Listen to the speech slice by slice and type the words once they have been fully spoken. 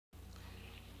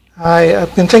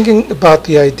I've been thinking about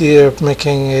the idea of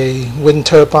making a wind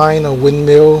turbine or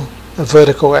windmill, a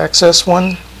vertical axis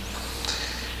one.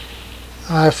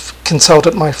 I've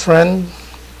consulted my friend.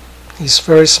 He's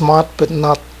very smart, but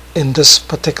not in this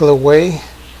particular way.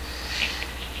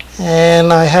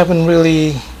 And I haven't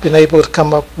really been able to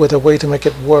come up with a way to make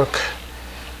it work.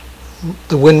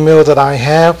 The windmill that I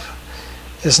have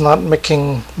is not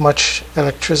making much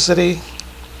electricity,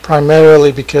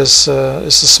 primarily because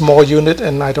it's a small unit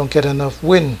and I don't get enough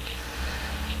wind.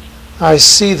 I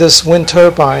see this wind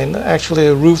turbine, actually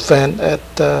a roof vent at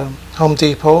Home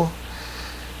Depot,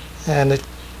 and it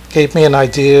gave me an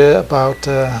idea about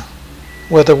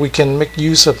whether we can make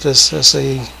use of this as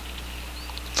a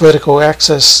vertical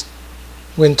axis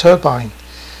wind turbine.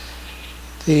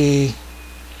 The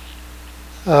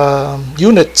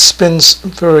unit spins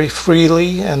very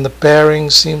freely and the bearing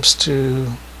seems to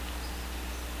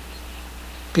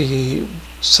be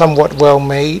somewhat well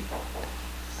made.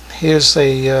 Here's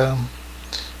a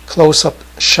close-up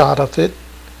shot of it,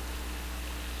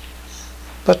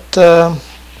 but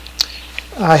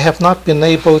I have not been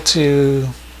able to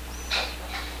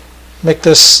make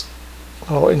this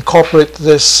or incorporate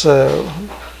this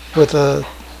with a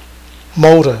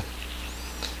motor.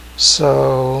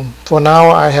 So for now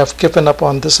I have given up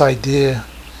on this idea.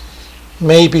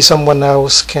 Maybe someone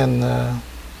else can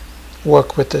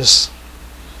work with this.